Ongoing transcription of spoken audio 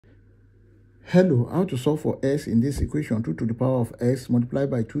Hello, how to solve for s in this equation? 2 to the power of s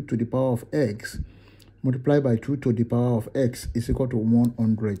multiplied by 2 to the power of x multiplied by 2 to the power of x is equal to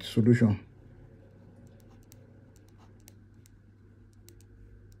 100. Solution.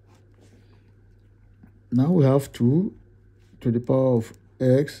 Now we have 2 to the power of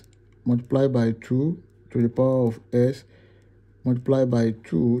x multiplied by 2 to the power of s multiplied by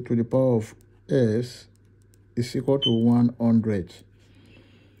 2 to the power of s is equal to 100.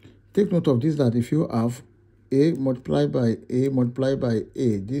 Take note of this, that if you have a multiplied by a multiplied by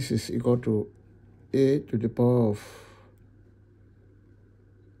a, this is equal to a to the power of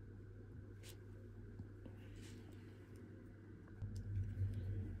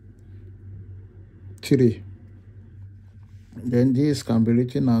three. Then this can be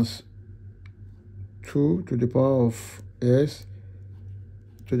written as 2 to the power of s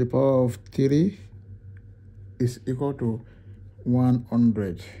to the power of 3 is equal to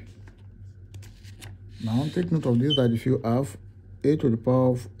 100. Now take note of this, that if you have a to the power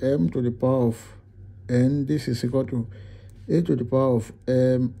of m to the power of n, this is equal to a to the power of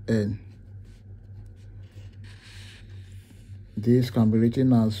mn. This can be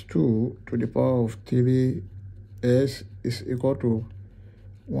written as 2 to the power of 3s is equal to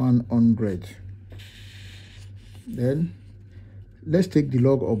 100. Then let's take the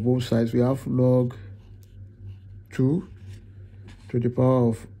log of both sides. We have log 2 to the power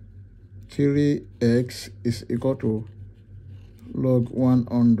of 3x is equal to log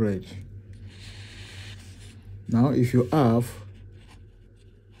 100. Now if you have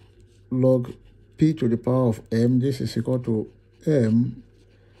log p to the power of m, this is equal to m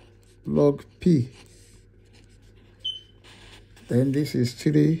log p. Then this is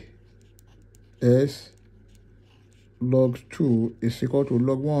 3s log 2 is equal to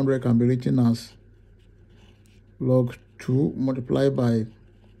log 100 can be written as log 2 multiplied by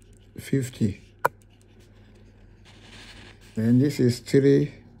 50. Then this is 3s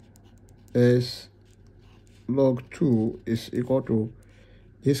log 2 is equal to,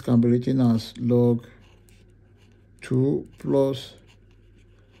 this can be written as log 2 plus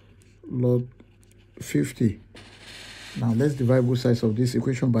log 50. Now let's divide both sides of this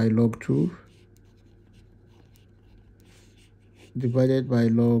equation by log 2 divided by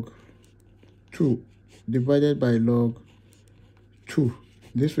log 2 divided by log 2.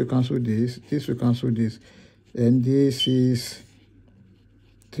 This will cancel this, this will cancel this, and this is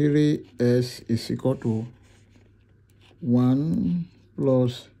 3s is equal to 1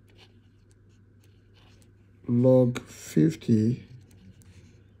 plus log 50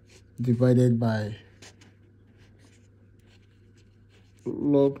 divided by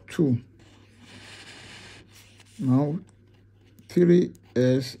log 2. Now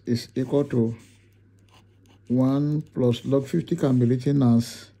 3s is equal to 1 plus log 50 can be written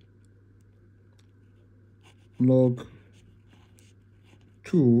as log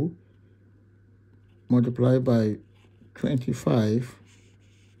 2 multiplied by 25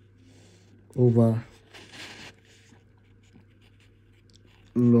 over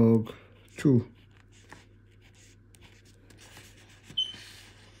log 2.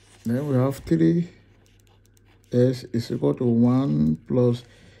 Then we have 3s is equal to 1 plus,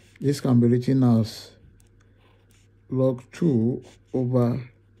 this can be written as log 2 over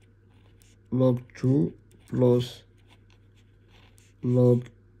log 2 plus log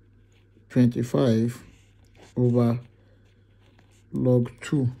 25 over log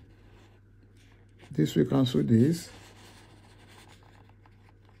 2. This will cancel this.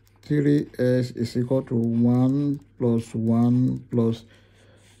 3s is equal to 1 plus 1 plus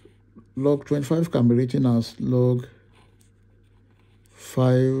log 25 can be written as log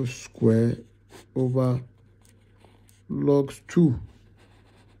 5 square over log 2.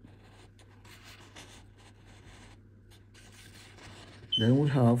 Then we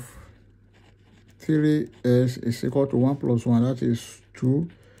have 3s is equal to 1 plus 1, that is 2,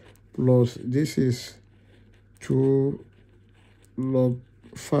 plus this is 2 log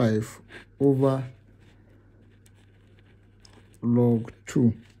 5 over log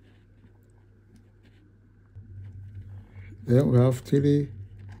 2. Then we have 3s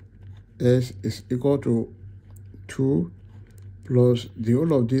is equal to 2 plus the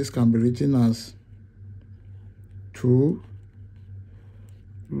whole of this can be written as 2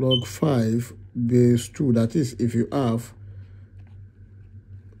 log 5 base 2. That is, if you have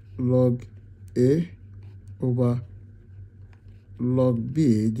log a over log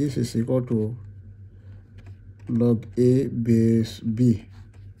b, this is equal to log a base b.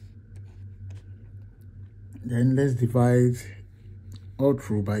 Then let's divide all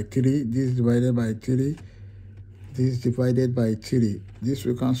through by 3. This divided by 3, this divided by 3. This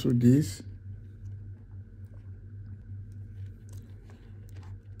will cancel this,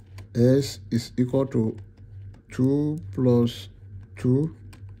 S is equal to 2 plus 2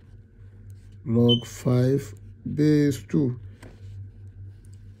 log 5 base 2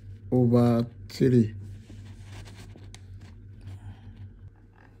 over 3.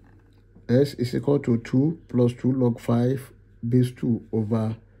 S is equal to 2 plus 2 log 5 base 2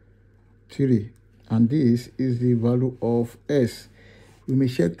 over 3. And this is the value of S. We may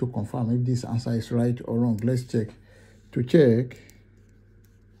check to confirm if this answer is right or wrong. Let's check. To check,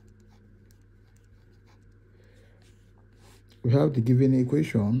 we have the given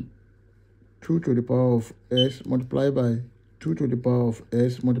equation, 2 to the power of S multiplied by 2 to the power of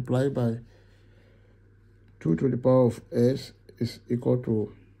S multiplied by 2 to the power of S is equal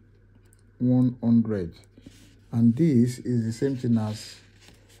to 100. And this is the same thing as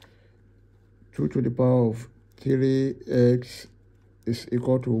 2 to the power of 3x is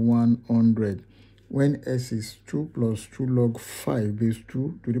equal to 100. When S is 2 plus 2 log 5 base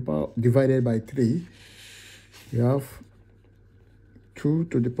 2 to the power divided by 3, we have 2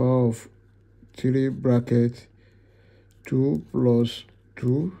 to the power of 3 bracket 2 plus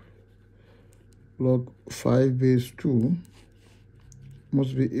 2 log 5 base 2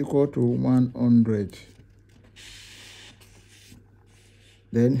 must be equal to 100.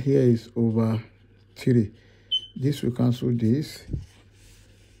 Then here is over 3. This will cancel this.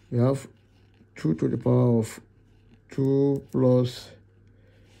 We have 2 to the power of 2 plus,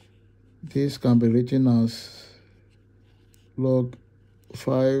 this can be written as log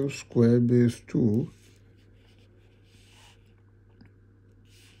 5 square base 2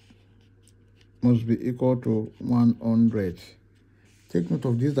 must be equal to 100. Take note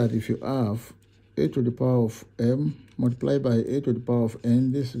of this, that if you have a to the power of m multiplied by a to the power of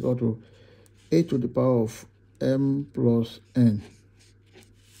n, this is equal to a to the power of m plus n.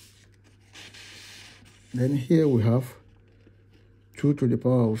 Then here we have 2 to the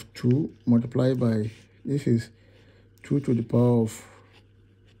power of 2 multiplied by, this is 2 to the power of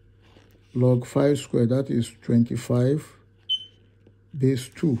log 5 squared, that is 25 base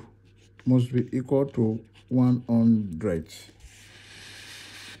 2 must be equal to 100.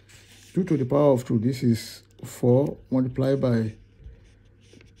 2 to the power of 2, this is 4 multiplied by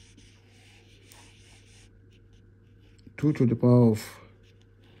 2 to the power of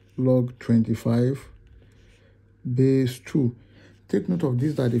log 25 base 2. Take note of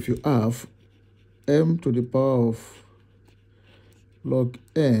this, that if you have m to the power of log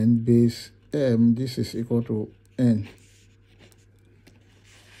n base m, this is equal to n.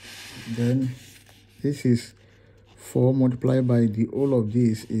 Then this is 4 multiplied by the whole of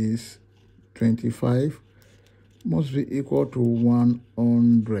this is 25 must be equal to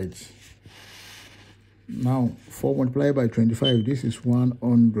 100. Now 4 multiplied by 25, this is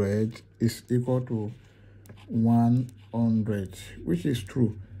 100, is equal to 100, which is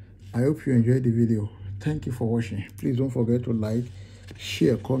true. I hope you enjoyed the video. Thank you for watching. Please don't forget to like,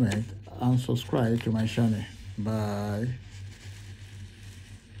 share, comment, and subscribe to my channel. Bye.